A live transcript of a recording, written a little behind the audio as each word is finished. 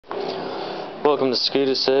welcome to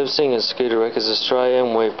Scooter Servicing and Scooter Wreckers Australia,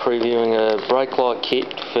 and we're previewing a brake light kit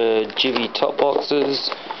for Givi top boxes.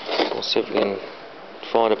 We'll see if we can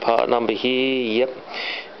find a part number here. Yep,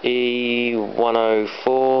 E104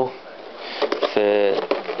 for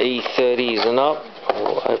E30s and up.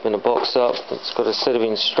 We'll open the box up. It's got a set of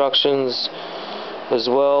instructions as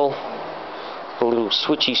well. A little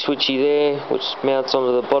switchy there, which mounts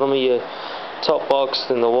onto the bottom of your top box.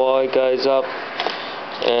 Then the wire goes up,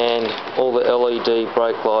 and all the LED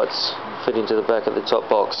brake lights fit into the back of the top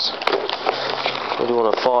box. We do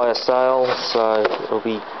want a fire sale, so it'll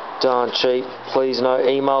be darn cheap. Please, no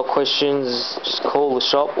email questions, just call the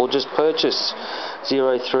shop or just purchase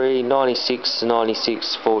 03 96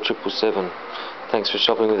 96 4777. Thanks for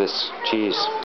shopping with us. Cheers.